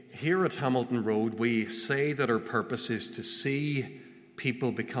Here at Hamilton Road, we say that our purpose is to see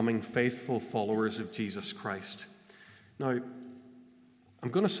people becoming faithful followers of Jesus Christ. Now, I'm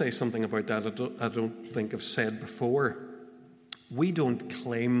going to say something about that I don't think I've said before. We don't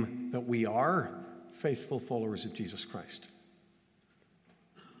claim that we are faithful followers of Jesus Christ.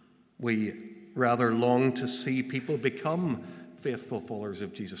 We rather long to see people become faithful followers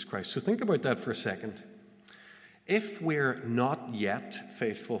of Jesus Christ. So think about that for a second. If we're not yet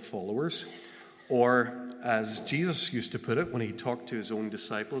faithful followers, or as Jesus used to put it when he talked to his own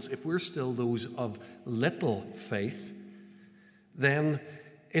disciples, if we're still those of little faith, then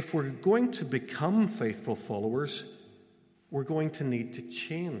if we're going to become faithful followers, we're going to need to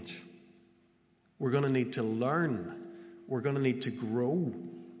change. We're going to need to learn. We're going to need to grow.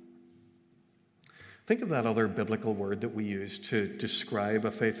 Think of that other biblical word that we use to describe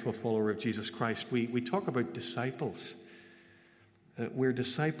a faithful follower of Jesus Christ. We talk about disciples. We're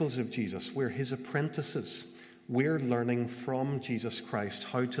disciples of Jesus. We're his apprentices. We're learning from Jesus Christ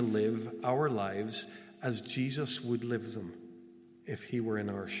how to live our lives as Jesus would live them if he were in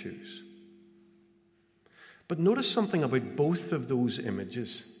our shoes. But notice something about both of those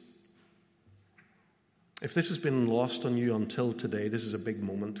images. If this has been lost on you until today, this is a big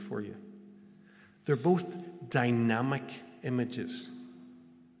moment for you. They're both dynamic images.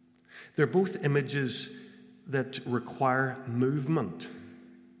 They're both images that require movement,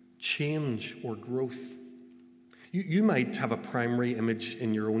 change, or growth. You might have a primary image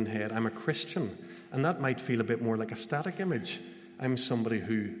in your own head. I'm a Christian, and that might feel a bit more like a static image. I'm somebody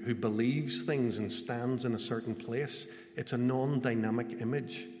who believes things and stands in a certain place. It's a non-dynamic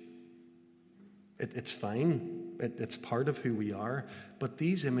image. It's fine. It's part of who we are. But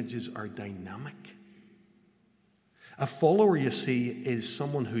these images are dynamic. A follower, you see, is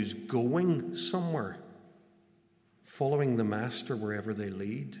someone who's going somewhere, following the master wherever they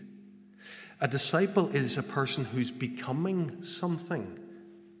lead. A disciple is a person who's becoming something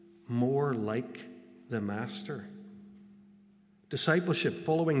more like the master. Discipleship,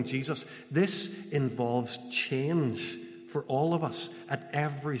 following Jesus, this involves change for all of us at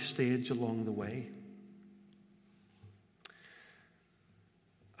every stage along the way.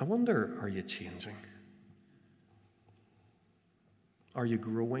 I wonder, are you changing? Are you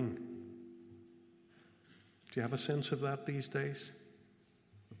growing? Do you have a sense of that these days?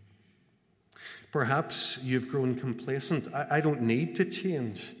 Perhaps you've grown complacent. I don't need to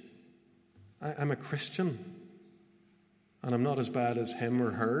change. I'm a Christian. And I'm not as bad as him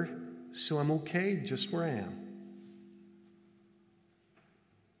or her, so I'm okay just where I am.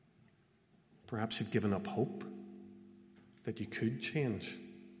 Perhaps you've given up hope that you could change,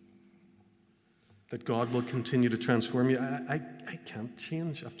 that God will continue to transform you. I can't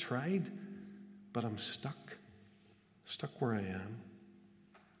change. I've tried, but I'm stuck where I am.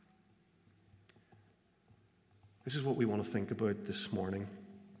 This is what we want to think about this morning.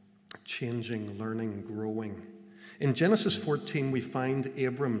 Changing, learning, growing. In Genesis 14, we find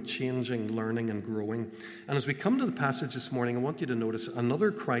Abram changing, learning, and growing. And as we come to the passage this morning, I want you to notice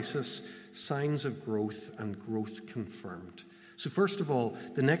another crisis, signs of growth, and growth confirmed. So first of all,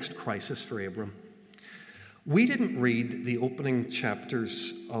 the next crisis for Abram. We didn't read the opening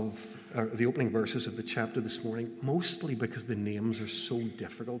verses of the chapter this morning, mostly because the names are so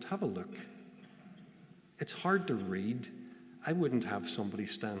difficult. Have a look. It's hard to read. I wouldn't have somebody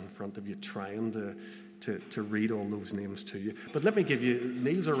stand in front of you trying to read all those names to you. But let me give you,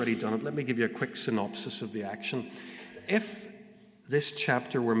 Neil's already done it, let me give you a quick synopsis of the action. If this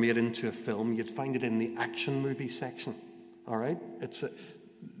chapter were made into a film, you'd find it in the action movie section. All right?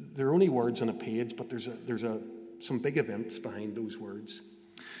 There are only words on a page, but there's some big events behind those words.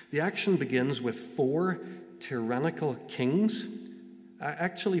 The action begins with 4 tyrannical kings,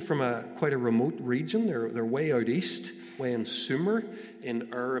 actually from quite a remote region. They're way out east, way in Sumer,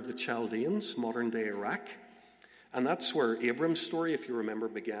 in Ur of the Chaldeans, modern-day Iraq. And that's where Abram's story, if you remember,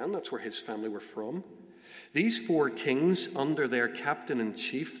 began. That's where his family were from. These 4 kings, under their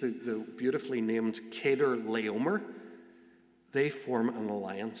captain-in-chief, the beautifully named Kedorlaomer, they form an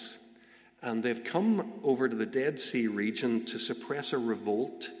alliance. And they've come over to the Dead Sea region to suppress a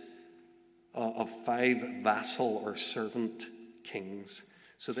revolt of 5 vassal or servant kings.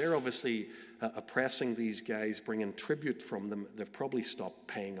 So they're obviously oppressing these guys, bringing tribute from them. They've probably stopped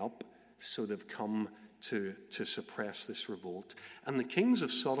paying up, so they've come to suppress this revolt. And the kings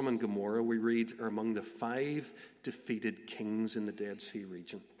of Sodom and Gomorrah, we read, are among the 5 defeated kings in the Dead Sea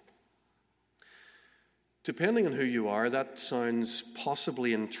region. Depending on who you are, that sounds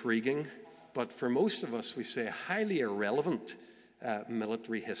possibly intriguing, but for most of us, we say highly irrelevant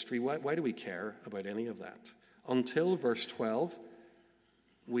military history. Why do we care about any of that? Until verse 12.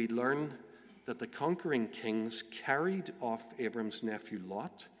 we learn that the conquering kings carried off Abram's nephew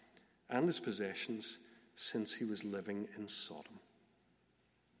Lot and his possessions since he was living in Sodom.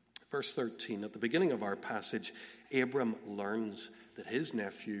 Verse 13, at the beginning of our passage, Abram learns that his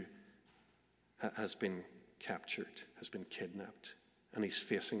nephew has been captured, has been kidnapped, and he's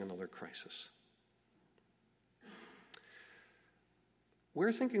facing another crisis.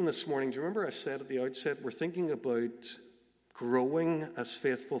 We're thinking this morning, do you remember I said at the outset, we're thinking about growing as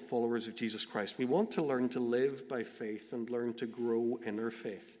faithful followers of Jesus Christ. We want to learn to live by faith and learn to grow in our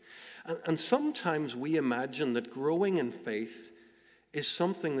faith. And sometimes we imagine that growing in faith is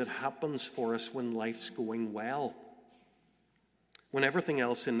something that happens for us when life's going well, when everything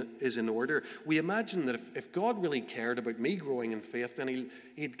else is in order. We imagine that if God really cared about me growing in faith, then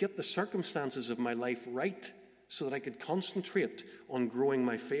he'd get the circumstances of my life right so that I could concentrate on growing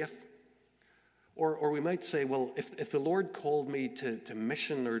my faith. Or we might say, well, if the Lord called me to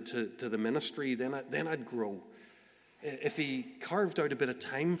mission or to the ministry, then I'd grow. If he carved out a bit of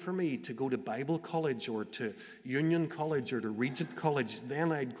time for me to go to Bible college or to Union College or to Regent College,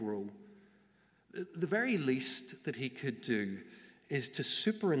 then I'd grow. The very least that he could do is to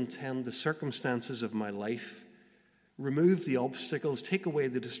superintend the circumstances of my life, remove the obstacles, take away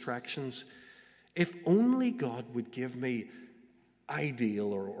the distractions. If only God would give me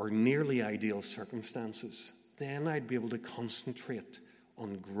ideal or nearly ideal circumstances, then I'd be able to concentrate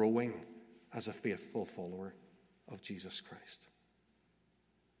on growing as a faithful follower of Jesus Christ.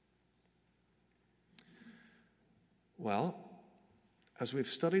 Well, as we've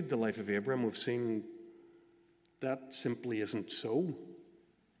studied the life of Abram, we've seen that simply isn't so.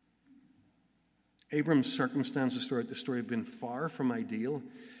 Abram's circumstances throughout the story have been far from ideal.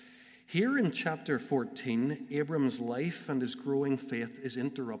 Here in chapter 14, Abram's life and his growing faith is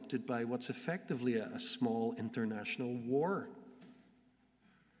interrupted by what's effectively a small international war.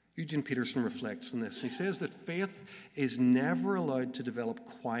 Eugene Peterson reflects on this. He says that faith is never allowed to develop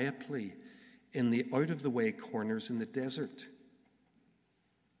quietly in the out-of-the-way corners in the desert.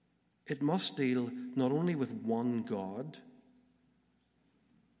 It must deal not only with one God,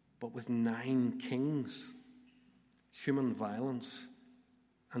 but with 9 kings, human violence,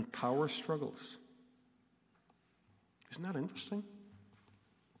 and power struggles. Isn't that interesting?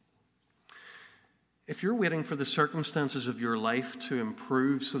 If you're waiting for the circumstances of your life to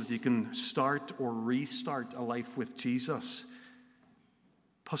improve so that you can start or restart a life with Jesus,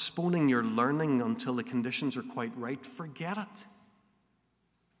 postponing your learning until the conditions are quite right, forget it.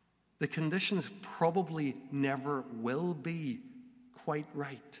 The conditions probably never will be quite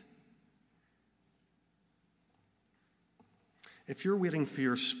right. If you're waiting for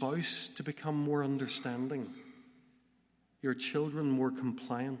your spouse to become more understanding, your children more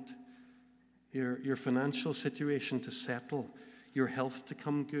compliant, your financial situation to settle, your health to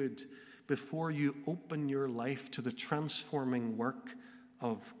come good, before you open your life to the transforming work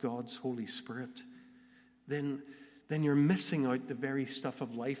of God's Holy Spirit, then you're missing out the very stuff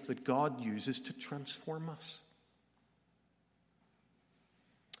of life that God uses to transform us.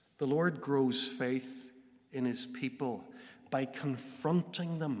 The Lord grows faith in his people by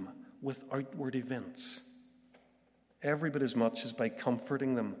confronting them with outward events, every bit as much as by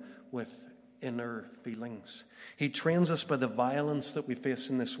comforting them with inner feelings. He trains us by the violence that we face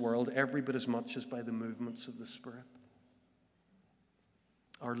in this world, every bit as much as by the movements of the Spirit.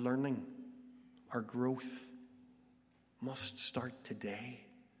 Our learning, our growth must start today,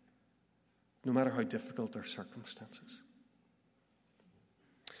 no matter how difficult our circumstances.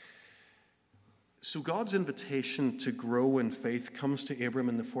 So God's invitation to grow in faith comes to Abram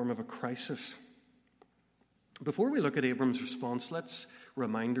in the form of a crisis. Before we look at Abram's response, let's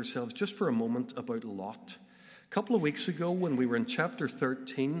remind ourselves just for a moment about Lot. A couple of weeks ago, when we were in chapter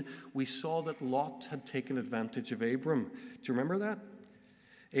 13, we saw that Lot had taken advantage of Abram. Do you remember that?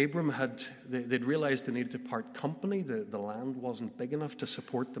 Abram they'd realized they needed to part company. The land wasn't big enough to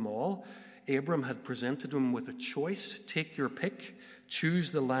support them all. Abram had presented him with a choice. Take your pick.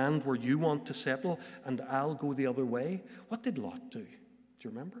 Choose the land where you want to settle, and I'll go the other way. What did Lot do? Do you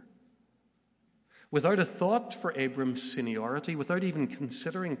remember? Without a thought for Abram's seniority, without even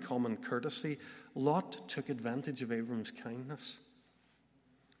considering common courtesy, Lot took advantage of Abram's kindness.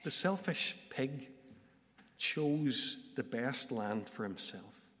 The selfish pig chose the best land for himself.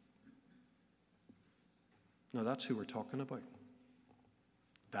 Now that's who we're talking about.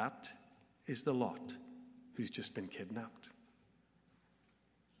 That is the Lot who's just been kidnapped.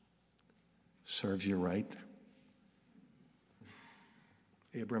 Serves you right.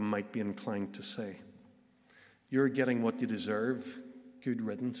 Abram might be inclined to say, you're getting what you deserve. Good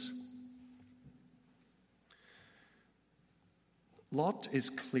riddance. Lot is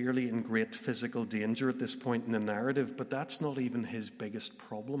clearly in great physical danger at this point in the narrative, but that's not even his biggest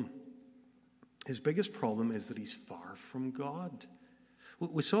problem. His biggest problem is that he's far from God.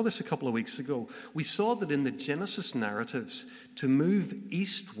 We saw this a couple of weeks ago. We saw that in the Genesis narratives, to move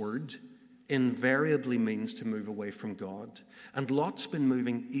eastward invariably means to move away from God. And Lot's been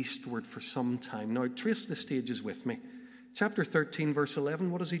moving eastward for some time. Now, trace the stages with me. Chapter 13, verse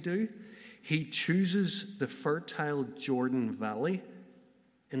 11, what does he do? He chooses the fertile Jordan Valley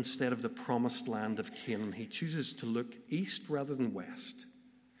instead of the promised land of Canaan. He chooses to look east rather than west.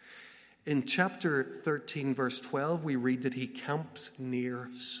 In chapter 13, verse 12, we read that he camps near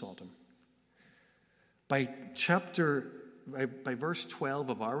Sodom. By verse 12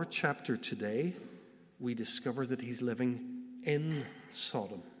 of our chapter today, we discover that he's living in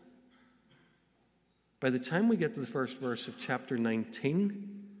Sodom. By the time we get to the first verse of chapter 19,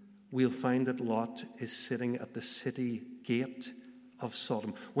 we'll find that Lot is sitting at the city gate of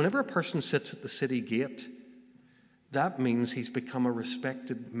Sodom. Whenever a person sits at the city gate, that means he's become a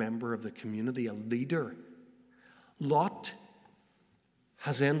respected member of the community, a leader. Lot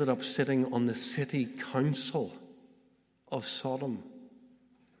has ended up sitting on the city council of Sodom,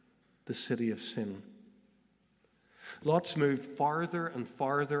 the city of sin. Lot's moved farther and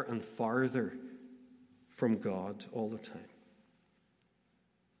farther and farther from God all the time.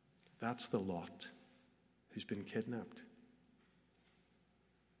 That's the Lot who's been kidnapped.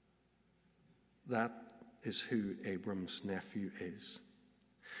 That is who Abram's nephew is.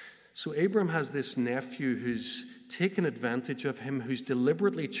 So Abram has this nephew who's taken advantage of him, who's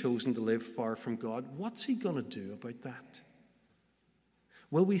deliberately chosen to live far from God. What's he going to do about that?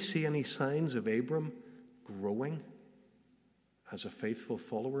 Will we see any signs of Abram growing as a faithful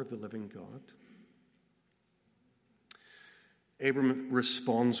follower of the living God? Abram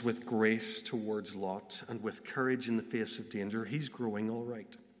responds with grace towards Lot and with courage in the face of danger. He's growing all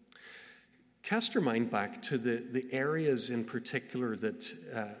right. Cast your mind back to the areas in particular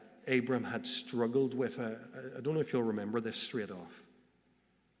that Abram had struggled with. I don't know if you'll remember this straight off.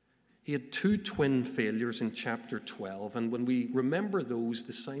 He had 2 twin failures in chapter 12, and when we remember those,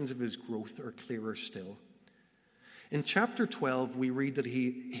 the signs of his growth are clearer still. In chapter 12, we read that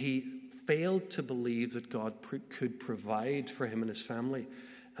he failed to believe that God could provide for him and his family,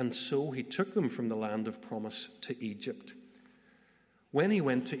 and so he took them from the land of promise to Egypt. When he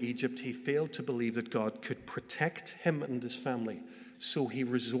went to Egypt, he failed to believe that God could protect him and his family, so he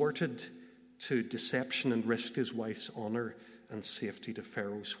resorted to deception and risked his wife's honor and safety to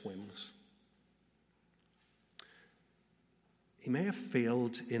Pharaoh's whims. He may have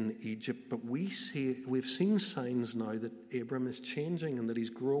failed in Egypt, but we've seen signs now that Abram is changing and that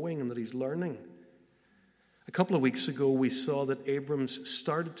he's growing and that he's learning. A couple of weeks ago, we saw that Abram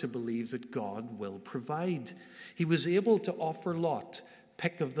started to believe that God will provide. He was able to offer Lot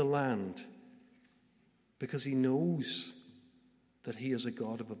pick of the land because he knows that he is a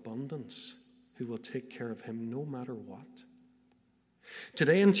God of abundance who will take care of him no matter what.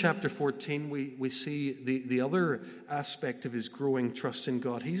 Today in chapter 14, we see the other aspect of his growing trust in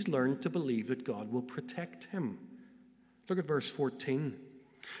God. He's learned to believe that God will protect him. Look at verse 14.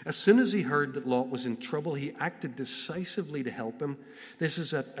 As soon as he heard that Lot was in trouble, he acted decisively to help him. This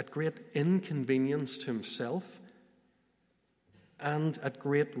is at great inconvenience to himself and at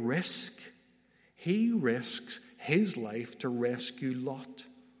great risk. He risks his life to rescue Lot,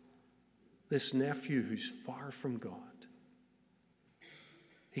 this nephew who's far from God.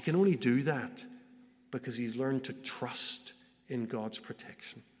 He can only do that because he's learned to trust in God's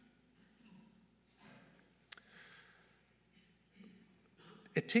protection.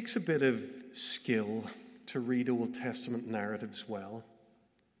 It takes a bit of skill to read Old Testament narratives well.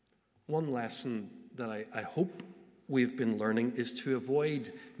 One lesson that I hope we've been learning is to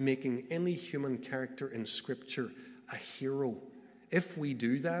avoid making any human character in Scripture a hero. If we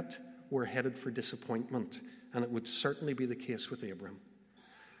do that, we're headed for disappointment, and it would certainly be the case with Abram.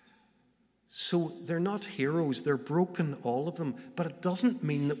 So they're not heroes, they're broken, all of them, but it doesn't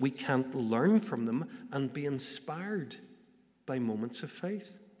mean that we can't learn from them and be inspired by moments of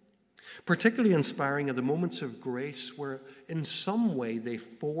faith. Particularly inspiring are the moments of grace where in some way they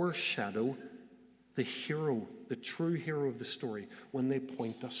foreshadow the hero, the true hero of the story, when they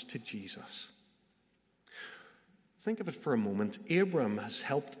point us to Jesus. Think of it for a moment. Abram has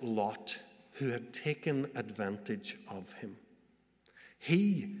helped Lot, who had taken advantage of him.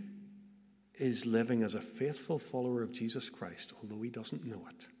 He is living as a faithful follower of Jesus Christ, although he doesn't know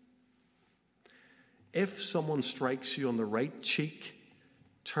it. If someone strikes you on the right cheek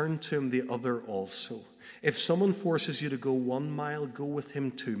turn to him the other also. If someone forces you to go 1 mile, go with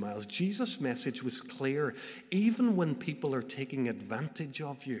him 2 miles. Jesus' message was clear. Even when people are taking advantage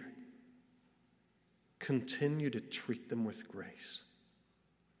of you, continue to treat them with grace.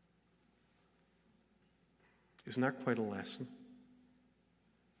 Isn't that quite a lesson?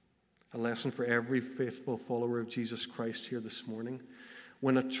 A lesson for every faithful follower of Jesus Christ here this morning.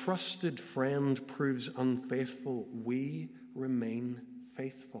 When a trusted friend proves unfaithful, we remain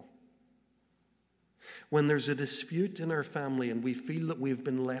faithful. When there's a dispute in our family and we feel that we've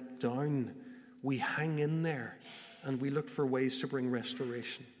been let down, we hang in there and we look for ways to bring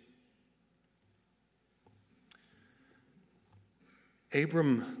restoration.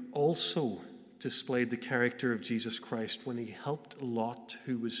 Abram also displayed the character of Jesus Christ when he helped Lot,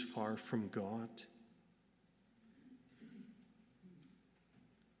 who was far from God.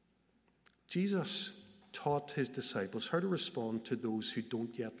 Jesus taught his disciples how to respond to those who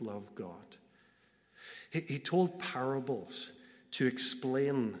don't yet love God. He told parables to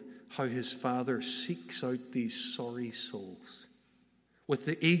explain how his Father seeks out these sorry souls with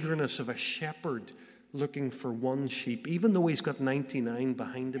the eagerness of a shepherd looking for one sheep, even though he's got 99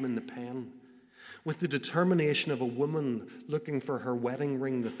 behind him in the pen, with the determination of a woman looking for her wedding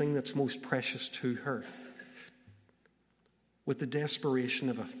ring, the thing that's most precious to her, with the desperation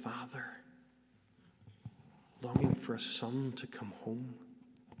of a father longing for a son to come home.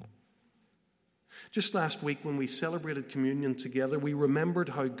 Just last week, when we celebrated communion together, we remembered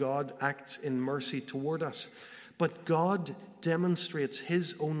how God acts in mercy toward us. But God demonstrates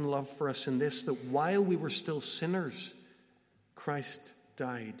his own love for us in this, that while we were still sinners, Christ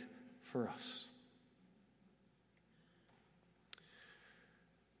died for us.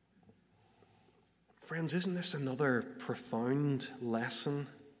 Friends, isn't this another profound lesson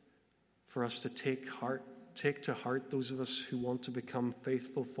for us to take to heart, those of us who want to become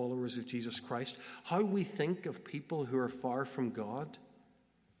faithful followers of Jesus Christ? How we think of people who are far from God.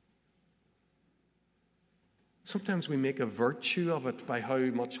 Sometimes we make a virtue of it by how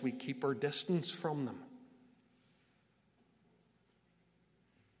much we keep our distance from them.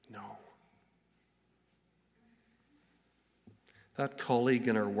 No. That colleague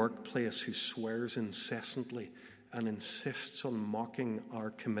in our workplace who swears incessantly and insists on mocking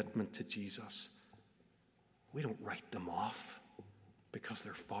our commitment to Jesus, we don't write them off because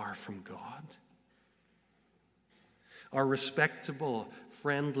they're far from God. Our respectable,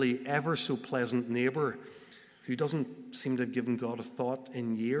 friendly, ever so pleasant neighbor who doesn't seem to have given God a thought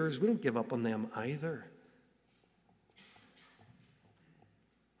in years, we don't give up on them either.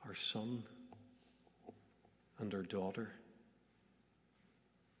 Our son and our daughter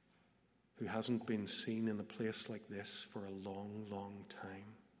who hasn't been seen in a place like this for a long, long time,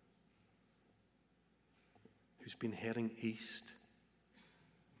 who's been heading east.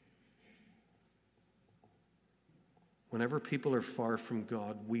 Whenever people are far from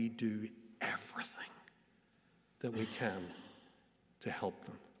God, we do everything that we can to help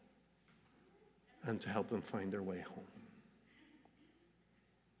them and to help them find their way home.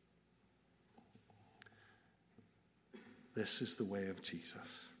 This is the way of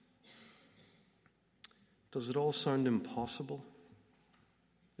Jesus. Does it all sound impossible?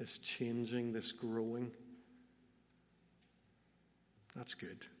 This changing, this growing? That's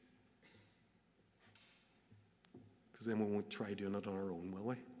good. Because then we won't try doing it on our own, will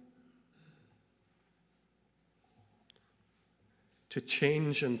we? To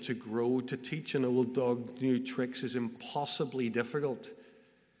change and to grow, to teach an old dog new tricks is impossibly difficult.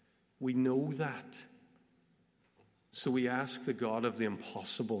 We know that. So we ask the God of the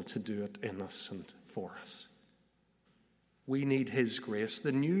impossible to do it in us and for us. We need his grace.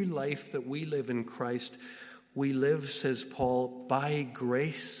 The new life that we live in Christ, we live, says Paul, by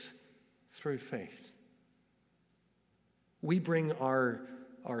grace through faith. We bring our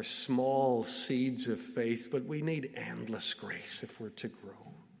small seeds of faith, but we need endless grace if we're to grow.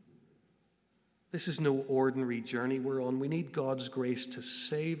 This is no ordinary journey we're on. We need God's grace to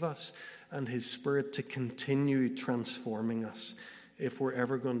save us and his Spirit to continue transforming us if we're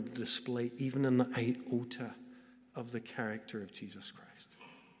ever going to display even an iota of the character of Jesus Christ.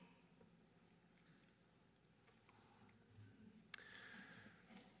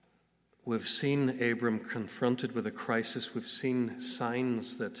 We've seen Abram confronted with a crisis. We've seen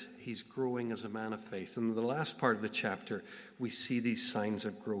signs that he's growing as a man of faith. And in the last part of the chapter, we see these signs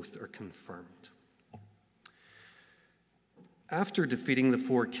of growth are confirmed. After defeating the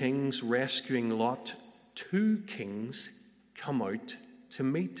 4 kings, rescuing Lot, 2 kings come out to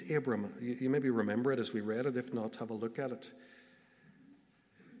meet Abram. You maybe remember it as we read it. If not, have a look at it.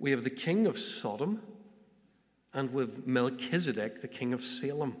 We have the king of Sodom and with Melchizedek, the king of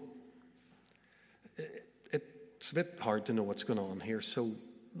Salem. It's a bit hard to know what's going on here, so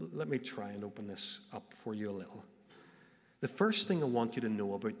let me try and open this up for you a little. The first thing I want you to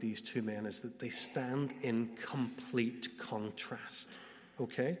know about these two men is that they stand in complete contrast,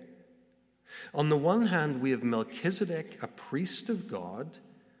 okay? On the one hand, we have Melchizedek, a priest of God,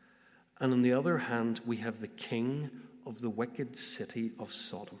 and on the other hand, we have the king of the wicked city of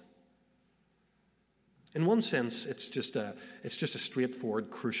Sodom. In one sense, it's just a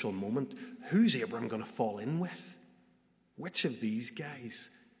straightforward, crucial moment. Who's Abram going to fall in with? Which of these guys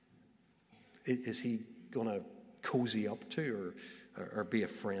is he going to cozy up to or be a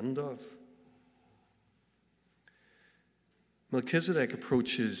friend of? Melchizedek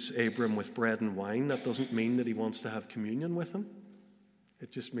approaches Abram with bread and wine. That doesn't mean that he wants to have communion with him.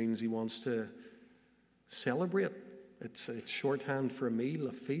 It just means he wants to celebrate. It's shorthand for a meal,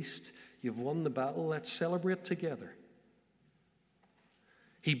 a feast. You've won the battle. Let's celebrate together.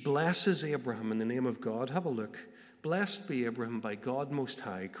 He blesses Abraham in the name of God. Have a look. Blessed be Abraham by God Most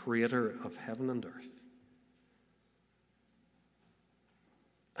High, creator of heaven and earth.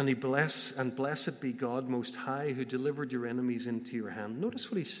 And blessed be God Most High, who delivered your enemies into your hand.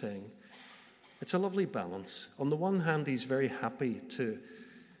 Notice what he's saying. It's a lovely balance. On the one hand, he's very happy to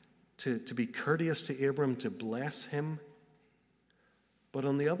be courteous to Abram, to bless him. But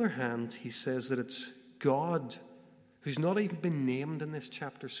on the other hand, he says that it's God, who's not even been named in this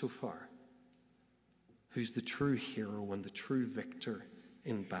chapter so far, who's the true hero and the true victor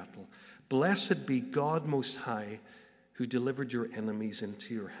in battle. Blessed be God Most High, who delivered your enemies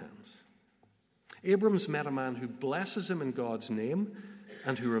into your hands. Abram's met a man who blesses him in God's name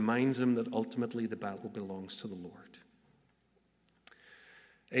and who reminds him that ultimately the battle belongs to the Lord.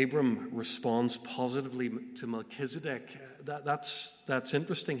 Abram responds positively to Melchizedek. That's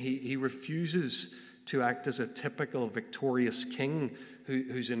interesting. He refuses to act as a typical victorious king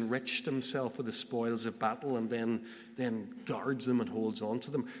who's enriched himself with the spoils of battle and then guards them and holds on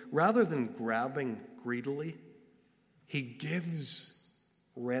to them. Rather than grabbing greedily, he gives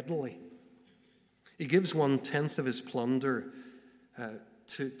readily. He gives 1/10 of his plunder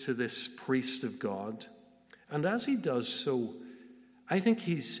to this priest of God. And as he does so, I think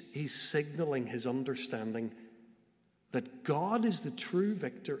he's signaling his understanding that God is the true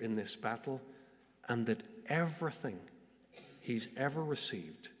victor in this battle and that everything he's ever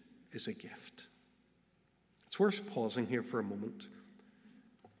received is a gift. It's worth pausing here for a moment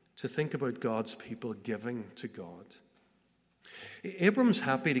to think about God's people giving to God. Abram's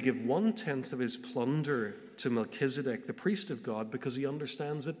happy to give 1/10 of his plunder to Melchizedek, the priest of God, because he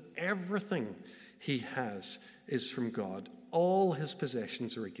understands that everything he has is from God. All his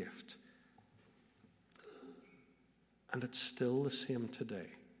possessions are a gift. And it's still the same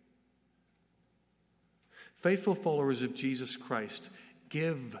today. Faithful followers of Jesus Christ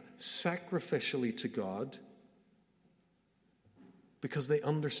give sacrificially to God because they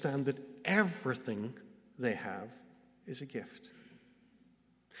understand that everything they have is a gift.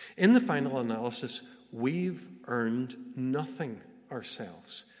 In the final analysis, we've earned nothing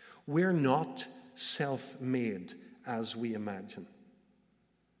ourselves. We're not self-made as we imagine.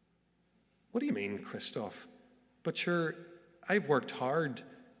 What do you mean, Christoph? But sure, I've worked hard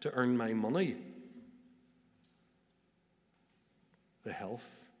to earn my money. The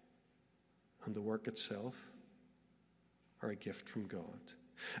health and the work itself are a gift from God.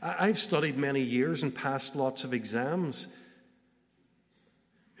 I've studied many years and passed lots of exams.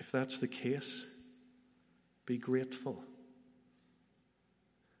 If that's the case, be grateful.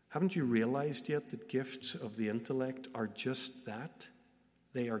 Haven't you realized yet that gifts of the intellect are just that?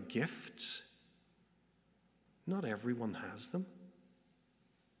 They are gifts. Not everyone has them.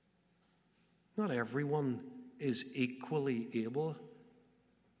 Not everyone is equally able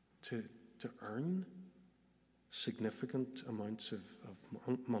to earn significant amounts of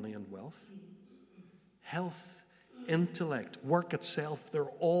money and wealth. Health, intellect, work itself, they're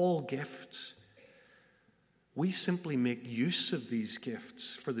all gifts. We simply make use of these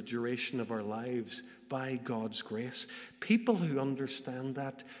gifts for the duration of our lives by God's grace. People who understand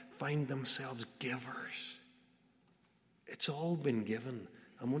that find themselves givers. It's all been given.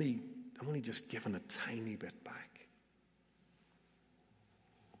 I'm only just given a tiny bit back.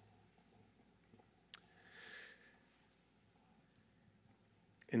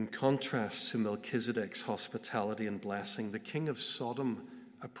 In contrast to Melchizedek's hospitality and blessing, the king of Sodom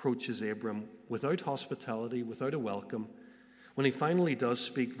approaches Abram without hospitality, without a welcome. When he finally does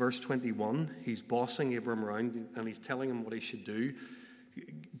speak, verse 21, he's bossing Abram around and he's telling him what he should do.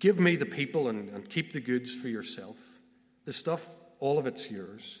 Give me the people and keep the goods for yourself. The stuff, all of it's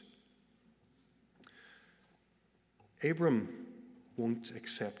yours. Abram won't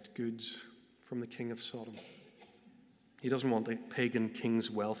accept goods from the king of Sodom. He doesn't want a pagan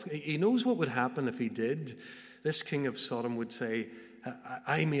king's wealth. He knows what would happen if he did. This king of Sodom would say,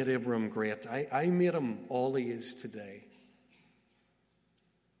 I made Abram great. I made him all he is today.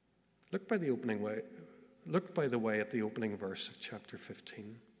 Look, by the way, at the opening verse of chapter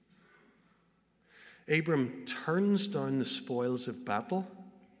 15. Abram turns down the spoils of battle,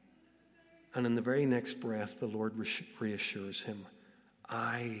 and in the very next breath, the Lord reassures him,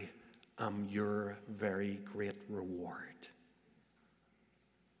 I am your very great reward.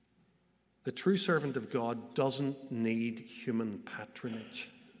 The true servant of God doesn't need human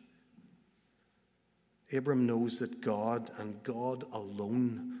patronage. Abram knows that God and God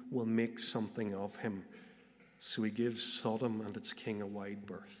alone will make something of him, so he gives Sodom and its king a wide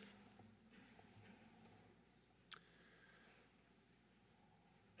berth.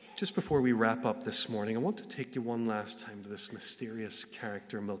 Just before we wrap up this morning, I want to take you one last time to this mysterious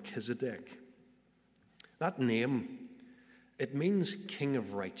character, Melchizedek. That name, it means king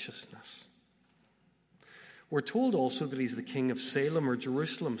of righteousness. We're told also that he's the king of Salem or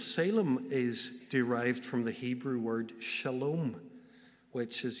Jerusalem. Salem is derived from the Hebrew word shalom,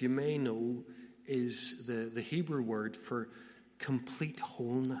 which, as you may know, is the Hebrew word for complete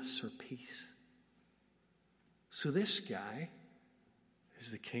wholeness or peace. So this guy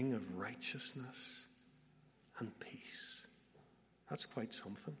is the king of righteousness and peace. That's quite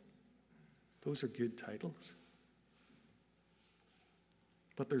something. Those are good titles.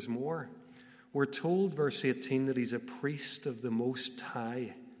 But there's more. We're told, verse 18, that he's a priest of the Most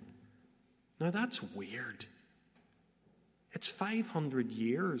High. Now that's weird. It's 500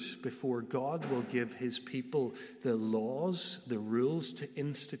 years before God will give his people the laws, the rules to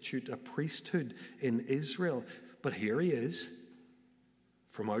institute a priesthood in Israel. But here he is,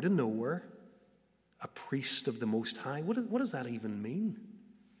 from out of nowhere, a priest of the Most High. What does that even mean?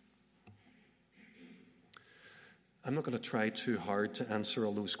 I'm not going to try too hard to answer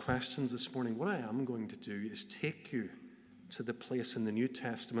all those questions this morning. What I am going to do is take you to the place in the New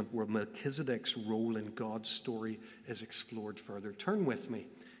Testament where Melchizedek's role in God's story is explored further. Turn with me.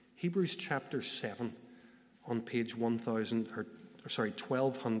 Hebrews chapter 7 on page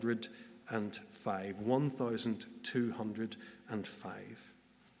 1205. 1205.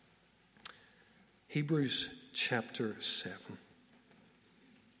 Hebrews chapter 7.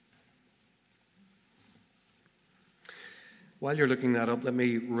 While you're looking that up, let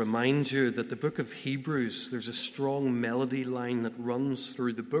me remind you that the book of Hebrews, there's a strong melody line that runs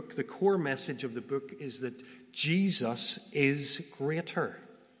through the book. The core message of the book is that Jesus is greater.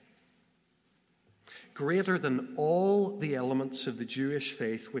 Greater than all the elements of the Jewish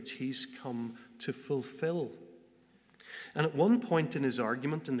faith which he's come to fulfill. And at one point in his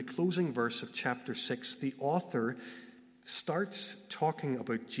argument, in the closing verse of chapter 6, the author starts talking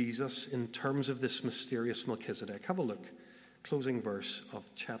about Jesus in terms of this mysterious Melchizedek. Have a look. Closing verse of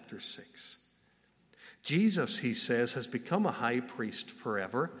chapter 6. Jesus, he says, has become a high priest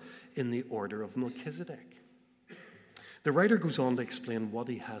forever in the order of Melchizedek. The writer goes on to explain what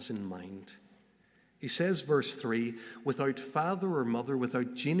he has in mind. He says, verse 3, without father or mother,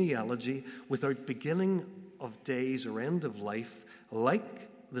 without genealogy, without beginning of days or end of life,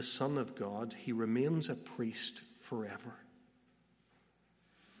 like the Son of God, he remains a priest forever.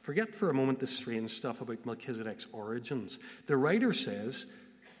 Forget for a moment the strange stuff about Melchizedek's origins. The writer says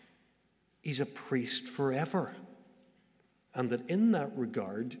he's a priest forever, and that in that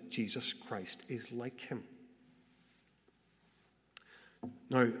regard, Jesus Christ is like him.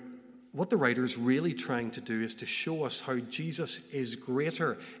 Now, what the writer's really trying to do is to show us how Jesus is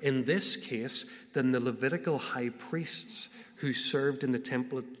greater, in this case, than the Levitical high priests who served in the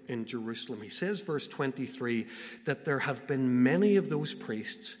temple in Jerusalem. He says, verse 23, that there have been many of those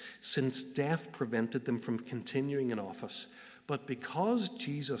priests since death prevented them from continuing in office. But because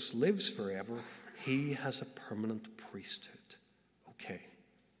Jesus lives forever, he has a permanent priesthood. Okay.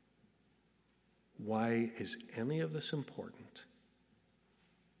 Why is any of this important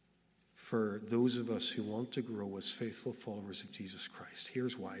for those of us who want to grow as faithful followers of Jesus Christ?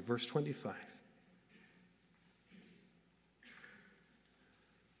 Here's why. Verse 25.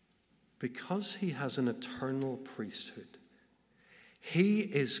 Because he has an eternal priesthood, he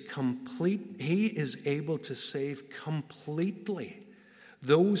is complete. He is able to save completely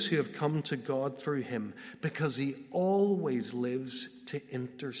those who have come to God through him, because he always lives to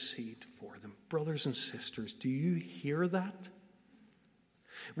intercede for them. Brothers and sisters, do you hear that?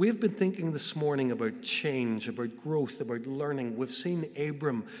 We've been thinking this morning about change, about growth, about learning. We've seen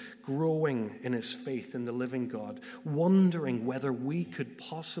Abram growing in his faith in the living God, wondering whether we could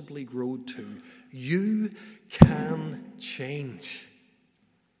possibly grow too. You can change.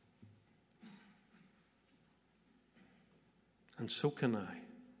 And so can I.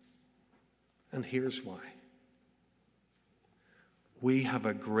 And here's why. We have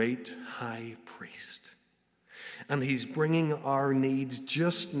a great high priest. And he's bringing our needs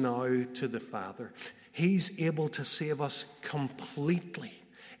just now to the Father. He's able to save us completely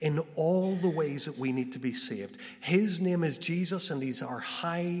in all the ways that we need to be saved. His name is Jesus, and he's our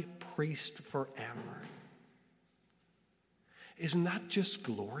high priest forever. Isn't that just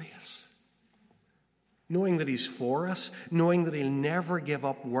glorious? Knowing that he's for us, knowing that he'll never give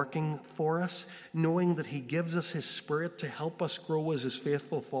up working for us, knowing that he gives us his Spirit to help us grow as his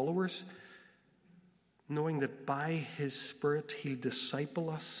faithful followers, knowing that by his Spirit he'll disciple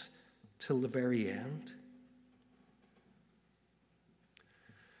us till the very end.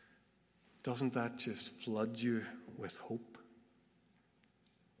 Doesn't that just flood you with hope?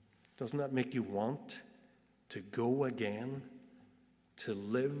 Doesn't that make you want to go again, to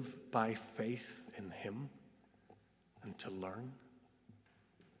live by faith in him, and to learn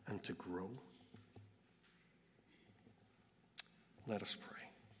and to grow? Let us pray.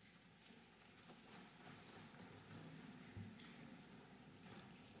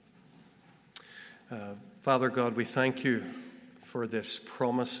 Father God, we thank you for this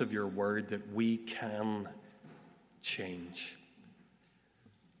promise of your word that we can change.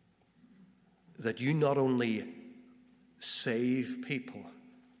 That you not only save people,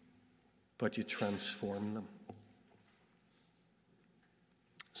 but you transform them.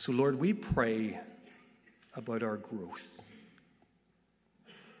 So, Lord, we pray about our growth.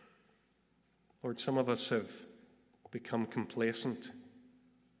 Lord, some of us have become complacent,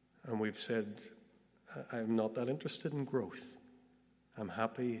 and we've said, I'm not that interested in growth. I'm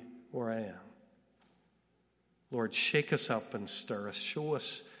happy where I am. Lord, shake us up and stir us. Show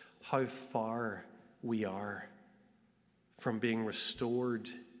us how far we are from being restored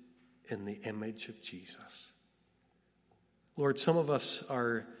in the image of Jesus. Lord, some of us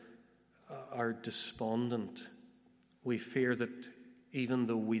are despondent. We fear that even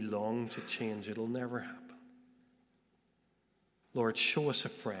though we long to change, it'll never happen. Lord, show us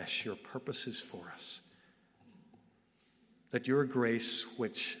afresh your purposes for us. That your grace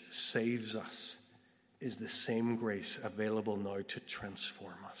which saves us is the same grace available now to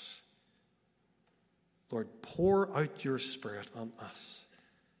transform us. Lord, pour out your Spirit on us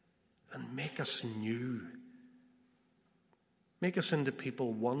and make us new. Make us into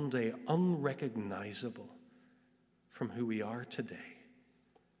people one day unrecognizable from who we are today,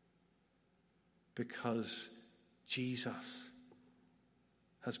 because Jesus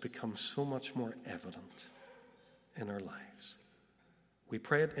has become so much more evident in our lives. We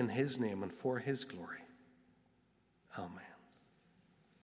pray it in his name and for his glory. Amen.